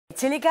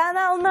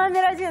Телеканал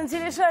номер один в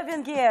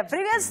телешоппинге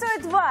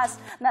приветствует вас!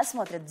 Нас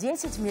смотрят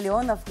 10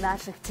 миллионов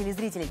наших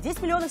телезрителей,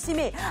 10 миллионов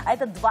семей, а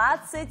это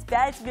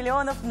 25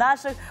 миллионов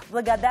наших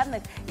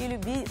благодарных и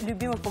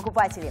любимых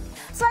покупателей.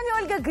 С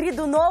вами Ольга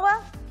Гридунова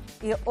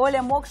и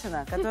Оля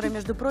Мокшина, которая,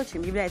 между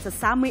прочим, является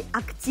самой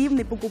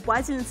активной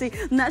покупательницей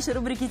нашей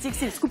рубрики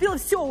 «Текстиль». Скупила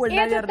все, Оль,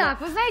 наверное. Это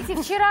так. Вы знаете,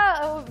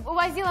 вчера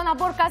увозила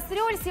набор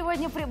кастрюль,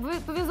 сегодня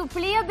повезу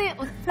пледы,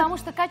 потому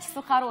что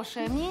качество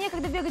хорошее. Мне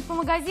некогда бегать по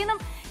магазинам,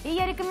 и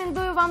я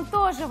рекомендую вам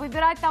тоже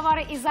выбирать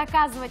товары и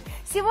заказывать.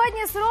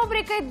 Сегодня с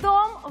рубрикой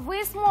 «Дом»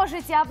 вы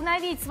сможете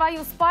обновить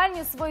свою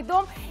спальню, свой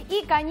дом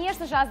и,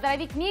 конечно же,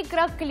 оздоровить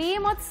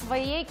микроклимат в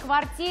своей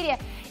квартире.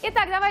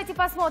 Итак, давайте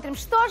посмотрим,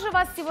 что же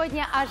вас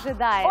сегодня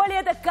ожидает. Оля,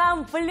 это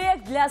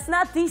комплект для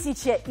сна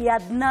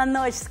 «1001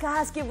 ночь».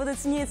 Сказки будут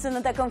сниться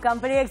на таком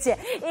комплекте.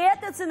 И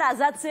эта цена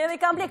за целый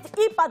комплект.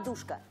 И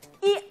подушка,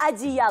 и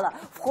одеяло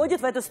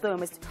входит в эту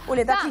стоимость.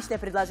 Оля, это отличное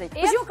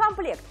предложение. Почему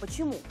комплект?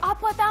 Почему? А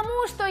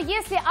потому что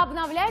если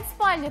обновлять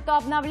спальню, то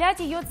обновлять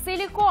ее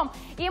целиком.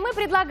 И мы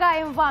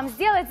предлагаем вам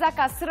сделать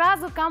заказ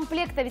сразу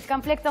комплекта, ведь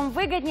комплектом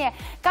выгоднее,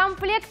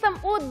 комплектом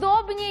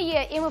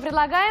удобнее. И мы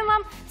предлагаем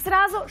вам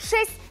сразу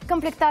 6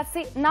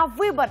 комплектаций на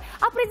выбор.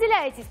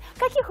 Определяйтесь,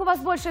 каких у вас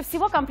больше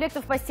всего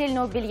комплектов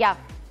постельного белья.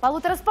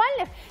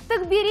 Полутораспальных?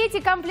 Так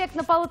берите комплект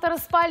на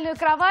полутораспальную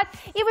кровать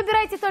и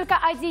выбирайте только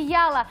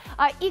одеяло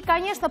и,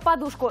 конечно,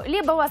 подушку.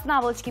 Либо у вас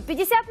наволочки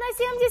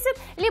 50×70,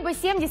 либо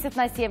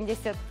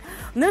 70×70.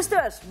 Ну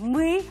что ж,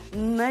 мы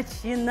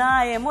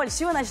начинаем. Оль, с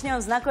чего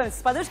начнем знакомиться?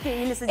 С подушки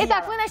или с одеялом?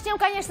 Итак, мы начнем,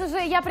 конечно же,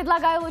 я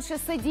предлагаю лучше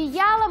с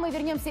одеяла. Мы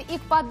вернемся и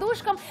к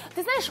подушкам.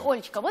 Ты знаешь,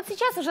 Олечка, вот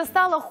сейчас уже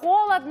стало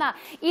холодно,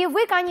 и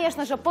вы,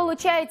 конечно же,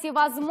 получаете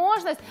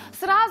возможность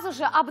сразу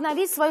же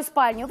обновить свою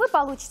спальню. Вы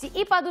получите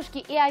и подушки,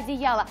 и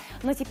одеяло.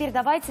 Но теперь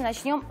давайте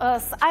начнем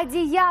с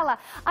одеяла.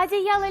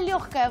 Одеяло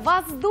легкое,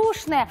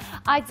 воздушное,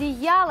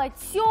 одеяло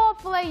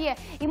теплое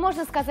и,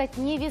 можно сказать,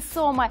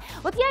 невесомое.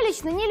 Вот я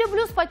лично не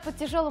люблю спать под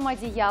тяжелым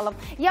одеялом.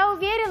 Я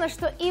уверена,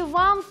 что и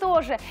вам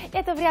тоже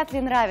это вряд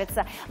ли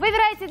нравится.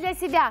 Выбирайте для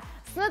себя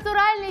с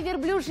натуральной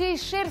верблюжьей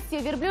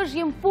шерстью,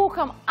 верблюжьим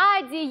пухом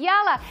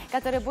одеяло,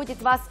 которое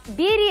будет вас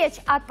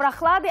беречь от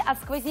прохлады, от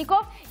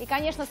сквозняков и,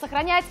 конечно,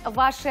 сохранять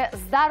ваше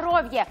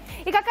здоровье.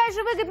 И какая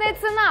же выгодная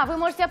цена? Вы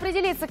можете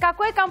определиться,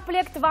 какой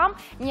комплект вам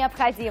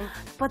необходим.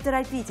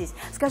 Поторопитесь.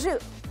 Скажи,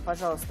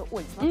 пожалуйста,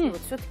 Оль, смотри,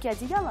 вот все-таки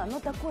одеяло, оно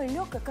такое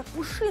легкое, как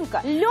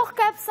пушинка.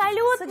 Легкое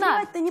абсолютно.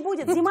 Согревать-то не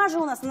будет. Зима же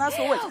у нас на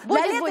носу, Оль.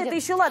 Для лета это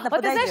еще ладно, вот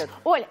подойдет. Ты знаешь,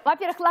 Оль,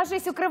 во-первых,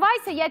 ложись,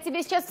 укрывайся, я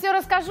тебе сейчас все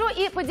расскажу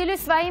и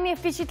поделюсь своими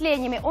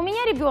впечатлениями. У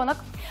меня ребенок,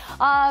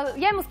 я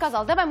ему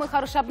сказала, давай, мой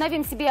хороший,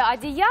 обновим себе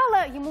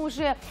одеяло, ему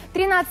уже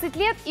 13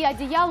 лет, и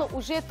одеяло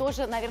уже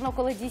тоже, наверное,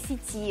 около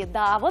 10,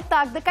 да, вот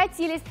так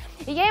докатились.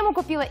 И я ему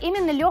купила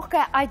именно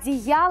легкое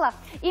одеяло,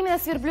 именно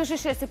с верблюжьей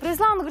шерстью.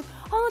 Привезла, он говорит,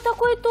 оно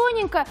такое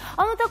тоненькое,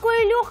 оно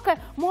такое легкое,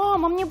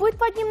 мама, мне будет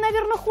под ним,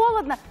 наверное,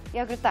 холодно.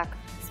 Я говорю, так,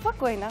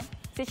 спокойно.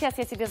 Сейчас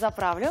я тебе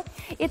заправлю,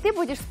 и ты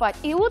будешь спать.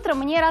 И утром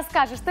мне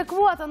расскажешь. Так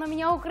вот, он у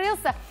меня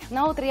укрылся.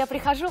 На утро я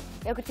прихожу,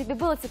 я говорю, тебе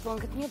было тепло? Он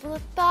говорит, мне было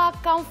так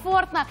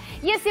комфортно.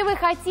 Если вы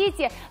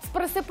хотите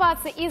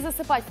просыпаться и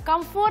засыпать в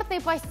комфортной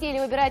постели,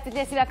 выбирайте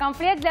для себя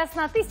комплект для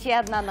сна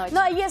 «1001 ночь».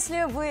 Ну а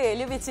если вы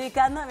любите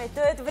экономить,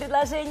 то это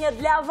предложение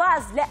для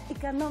вас, для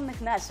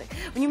экономных наших.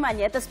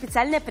 Внимание, это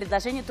специальное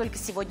предложение только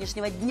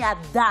сегодняшнего дня.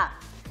 Да!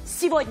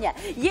 Сегодня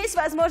есть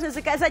возможность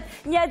заказать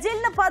не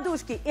отдельно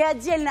подушки и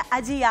отдельно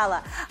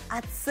одеяло,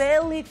 а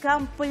целый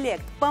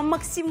комплект по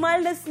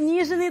максимально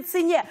сниженной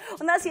цене.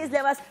 У нас есть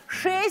для вас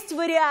 6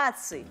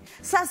 вариаций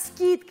со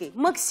скидкой,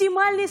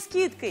 максимальной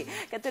скидкой,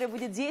 которая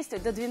будет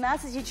действовать до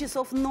 12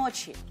 часов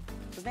ночи.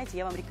 Вы знаете,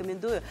 я вам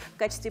рекомендую в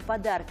качестве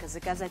подарка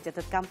заказать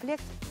этот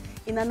комплект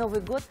и на Новый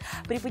год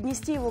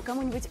преподнести его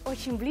кому-нибудь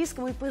очень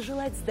близкому и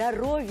пожелать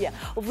здоровья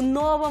в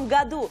новом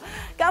году.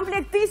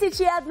 Комплект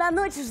 «1001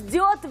 ночь»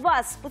 ждет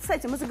вас. Вот,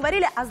 кстати, мы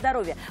заговорили о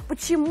здоровье.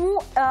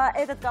 Почему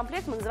этот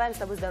комплект мы называем с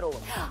тобой здоровым?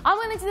 А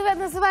мы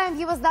называем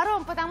его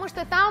здоровым, потому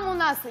что там у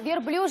нас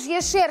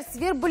верблюжья шерсть,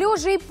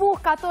 верблюжий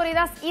пух, который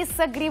нас и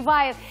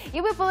согревает. И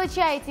вы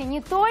получаете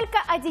не только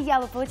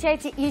одеяло,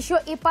 получаете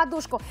еще и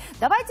подушку.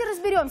 Давайте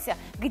разберемся,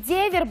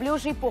 где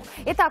верблюжий пух.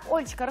 Итак,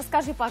 Олечка,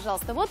 расскажи,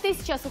 пожалуйста, вот ты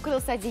сейчас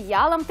укрылся одеялом,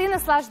 ты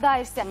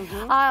наслаждаешься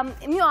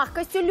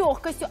мягкостью,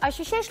 легкостью.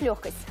 Ощущаешь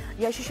легкость?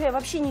 Я ощущаю, я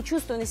вообще не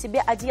чувствую на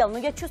себе одеяло, но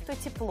я чувствую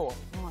тепло.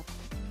 Вот.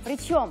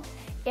 Причем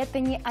это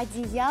не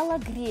одеяло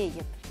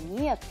греет,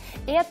 нет,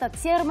 это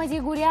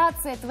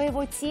терморегуляция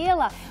твоего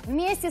тела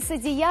вместе с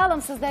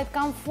одеялом создает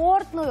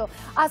комфортную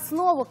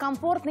основу,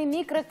 комфортный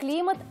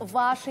микроклимат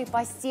вашей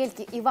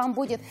постельки. И вам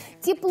будет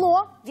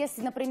тепло,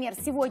 если, например,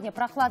 сегодня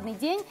прохладный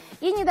день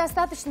и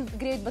недостаточно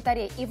греет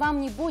батареи. И вам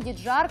не будет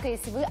жарко,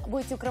 если вы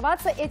будете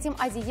укрываться этим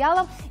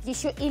одеялом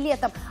еще и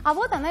летом. А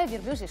вот она и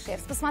верблюжья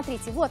шерсть.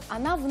 Посмотрите, вот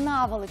она в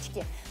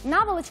наволочке.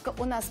 Наволочка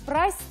у нас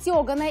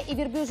простеганная, и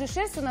верблюжья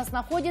шерсть у нас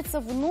находится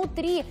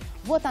внутри.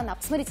 Вот она,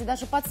 посмотрите,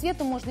 даже по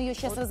цвету можно можно ее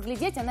сейчас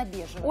разглядеть, она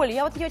бежевая. Оль,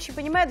 я вот не очень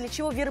понимаю, для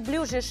чего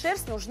верблюжья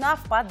шерсть нужна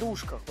в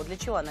подушках. Вот для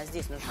чего она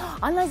здесь нужна?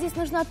 Она здесь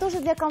нужна тоже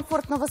для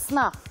комфортного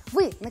сна.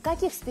 Вы на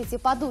каких спите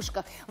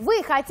подушках?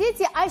 Вы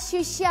хотите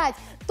ощущать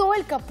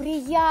только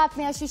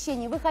приятные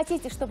ощущения. Вы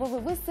хотите, чтобы вы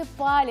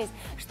высыпались,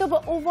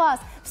 чтобы у вас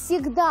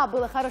всегда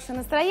было хорошее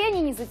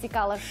настроение, не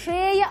затекала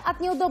шея от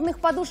неудобных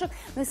подушек.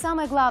 Ну и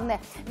самое главное,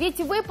 ведь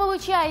вы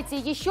получаете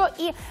еще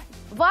и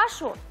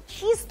вашу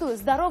чистую,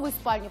 здоровую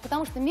спальню,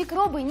 потому что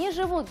микробы не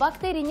живут,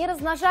 бактерии не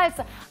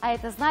размножаются, а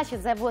это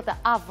значит забота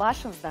о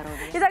вашем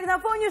здоровье. Итак,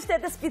 напомню, что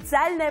это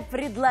специальное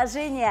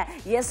предложение.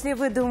 Если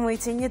вы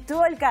думаете не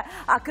только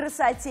о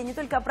красоте, не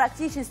только о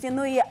практичности,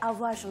 но и о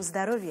вашем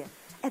здоровье,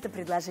 это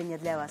предложение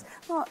для вас.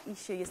 Но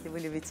еще, если вы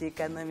любите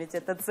экономить,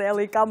 это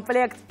целый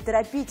комплект.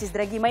 Торопитесь,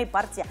 дорогие мои,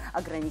 партия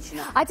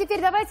ограничена. А теперь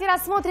давайте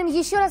рассмотрим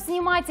еще раз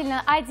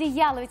внимательно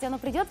одеяло, ведь оно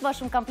придет в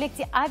вашем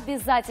комплекте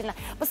обязательно.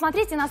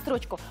 Посмотрите на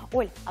строчку.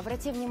 Оль,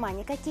 обрати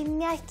внимание, какие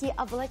мягкие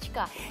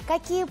облачка,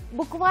 какие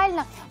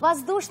буквально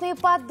воздушные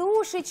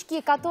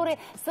подушечки, которые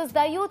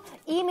создают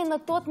именно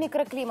тот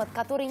микроклимат,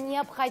 который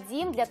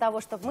необходим для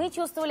того, чтобы мы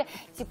чувствовали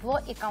тепло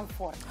и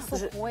комфорт.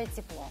 Сухое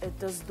тепло.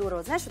 Это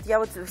здорово. Знаешь, вот я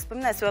вот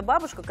вспоминаю свою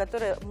бабушку,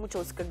 которая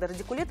мучилась, когда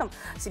радикулитом,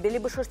 себе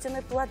либо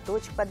шерстяной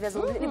платочек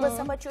подвязывала, либо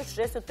собачью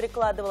шерсть вот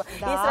прикладывала.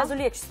 Да. Ей сразу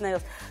легче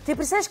становилось. Ты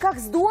представляешь, как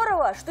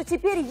здорово, что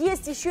теперь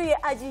есть еще и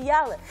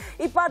одеяла,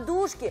 и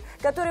подушки,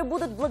 которые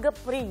будут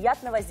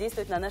благоприятно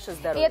воздействовать на наше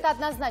здоровье. И это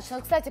однозначно.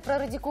 Вот, кстати, про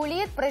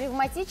радикулит, про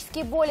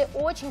ревматические боли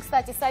очень,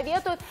 кстати,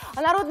 советуют.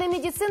 А народная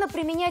медицина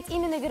применять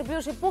именно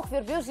верблюжий пух,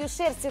 верблюжью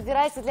шерсть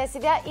выбирайте для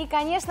себя. И,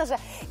 конечно же,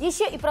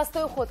 еще и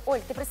простой уход.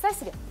 Оль, ты представь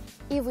себе,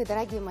 и вы,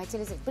 дорогие мои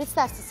телезрители,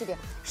 представьте себе,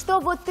 что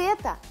вот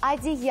это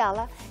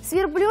одеяло с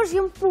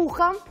верблюжьим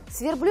пухом,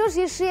 с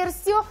верблюжьей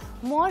шерстью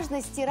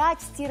можно стирать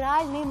в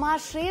стиральной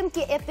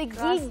машинке. Это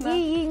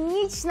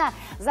гигиенично.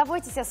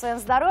 Заботьтесь о своем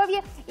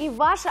здоровье, и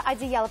ваше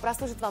одеяло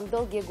прослужит вам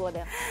долгие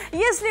годы.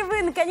 Если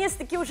вы,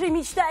 наконец-таки, уже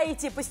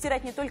мечтаете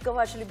постирать не только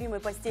ваше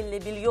любимое постельное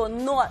белье,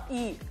 но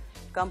и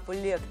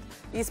комплект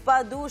из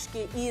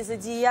подушки и из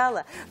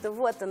одеяла, то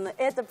вот оно,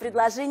 это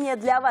предложение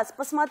для вас.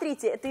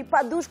 Посмотрите, это и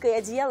подушка, и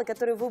одеяло,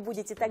 которые вы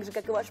будете, так же,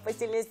 как и ваше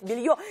постельное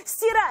белье,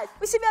 стирать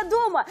у себя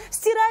дома. В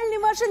стиральной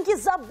машинке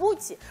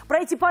забудьте про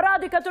эти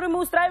парады, которые мы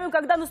устраиваем,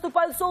 когда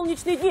наступают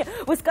солнечные дни,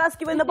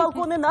 выскакивая на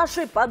балконы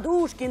наши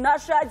подушки,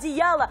 наше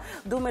одеяло,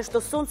 думая, что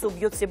солнце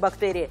убьет все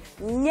бактерии.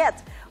 Нет!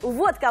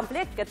 Вот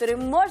комплект, который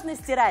можно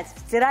стирать в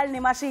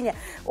стиральной машине.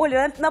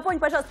 Оля, напомни,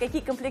 пожалуйста,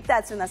 какие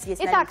комплектации у нас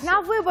есть. Итак,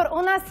 на выбор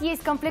у нас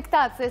есть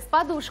комплектация с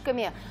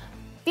подушками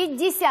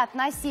 50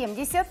 на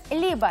 70,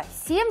 либо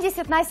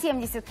 70 на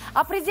 70.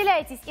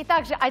 Определяйтесь. И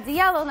также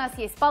одеяло у нас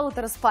есть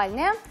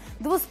полутораспальное,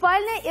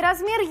 двуспальное и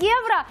размер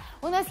евро.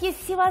 У нас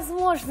есть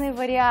всевозможные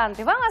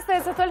варианты. Вам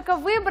остается только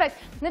выбрать.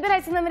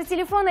 Набирайте номер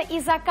телефона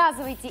и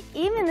заказывайте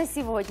именно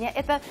сегодня.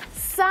 Это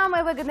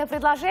самое выгодное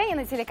предложение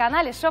на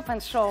телеканале Shop &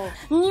 Show.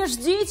 Не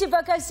ждите,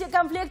 пока все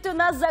комплекты у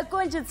нас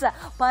закончатся.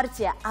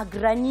 Партия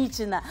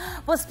ограничена.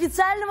 По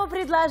специальному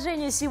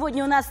предложению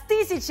сегодня у нас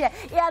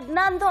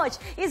 1001 ночь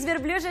из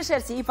верблюжьей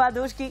шерсти. И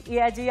подушки, и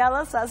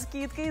одеяло со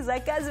скидкой.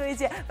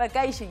 Заказывайте,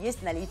 пока еще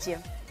есть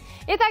наличие.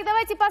 Итак,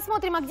 давайте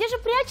посмотрим, а где же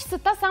прячется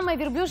та самая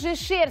верблюжья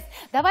шерсть?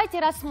 Давайте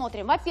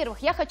рассмотрим. Во-первых,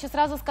 я хочу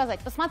сразу сказать,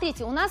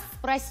 посмотрите, у нас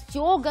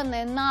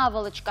простеганная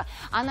наволочка,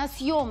 она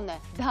съемная.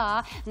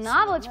 Да,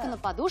 наволочка на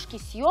подушке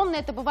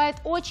съемная, это бывает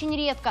очень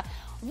редко.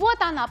 Вот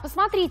она,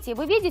 посмотрите,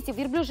 вы видите,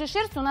 верблюжья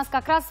шерсть у нас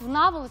как раз в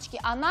наволочке,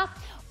 она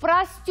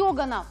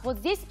простегана. Вот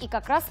здесь и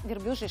как раз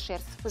верблюжья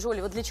шерсть.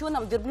 Оля, вот для чего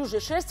нам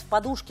верблюжья шерсть в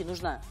подушке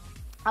нужна?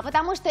 А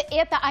потому что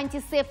это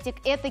антисептик,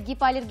 это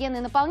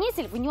гипоаллергенный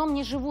наполнитель, в нем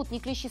не живут ни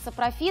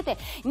клещи-сапрофиты,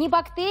 ни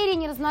бактерии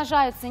не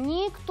размножаются,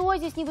 никто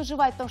здесь не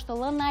выживает, потому что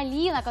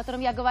ланолин, о котором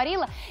я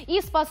говорила,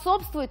 и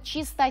способствует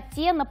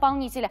чистоте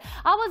наполнителя.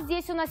 А вот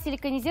здесь у нас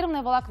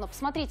силиконизированное волокно.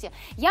 Посмотрите,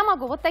 я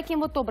могу вот таким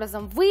вот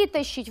образом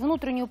вытащить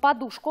внутреннюю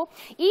подушку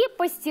и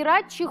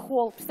постирать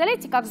чехол.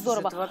 Представляете, как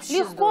здорово?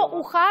 Легко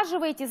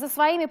ухаживаете за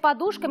своими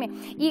подушками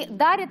и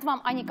дарит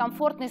вам они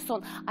комфортный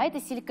сон. А это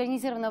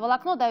силиконизированное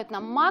волокно дает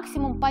нам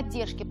максимум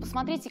поддержки.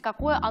 Посмотрите,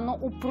 какое оно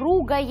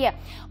упругое.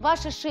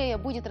 Ваша шея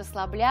будет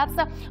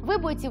расслабляться, вы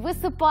будете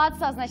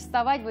высыпаться, а значит,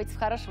 вставать будете в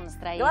хорошем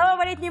настроении. Голова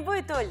болеть не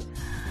будет, Оль?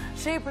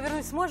 Шею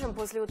повернуть сможем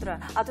после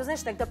утра? А ты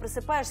знаешь, тогда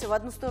просыпаешься в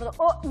одну сторону,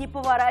 не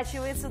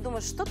поворачивается,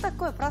 думаешь, что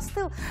такое,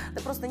 простыл? Да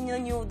просто на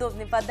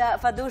неудобной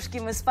подушке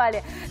мы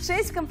спали.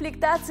 6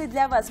 комплектаций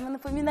для вас. Мы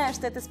напоминаем,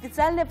 что это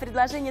специальное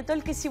предложение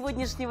только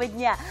сегодняшнего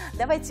дня.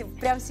 Давайте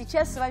прямо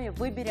сейчас с вами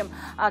выберем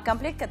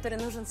комплект, который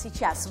нужен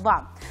сейчас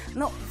вам.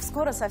 Ну,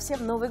 скоро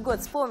совсем Новый год.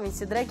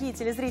 Вспомните, дорогие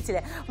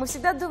телезрители, мы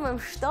всегда думаем,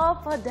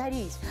 что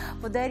подарить.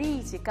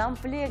 Подарите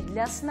комплект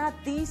для сна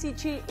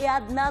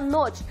 1001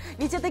 ночь.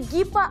 Ведь это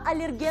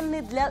гипоаллергенный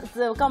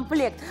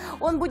комплект.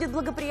 Он будет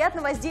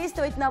благоприятно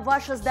воздействовать на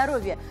ваше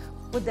здоровье.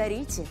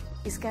 подарите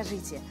и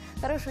скажите: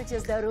 хорошего тебе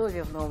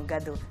здоровья в новом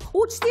году.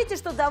 Учтите,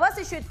 что до вас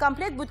еще этот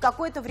комплект будет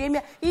какое-то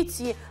время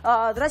идти.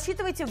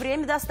 Рассчитывайте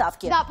время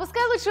доставки. Да,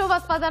 пускай лучше у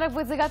вас подарок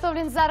будет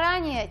заготовлен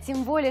заранее,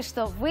 тем более,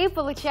 что вы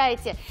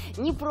получаете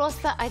не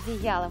просто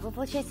одеяло, вы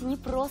получаете не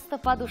просто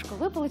подушку,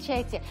 вы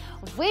получаете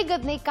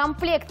выгодный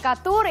комплект,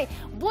 который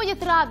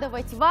будет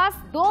радовать вас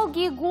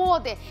долгие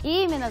годы.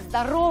 И именно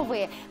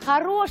здоровые,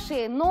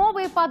 хорошие,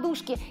 новые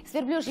подушки с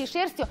верблюжьей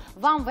шерстью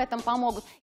вам в этом помогут.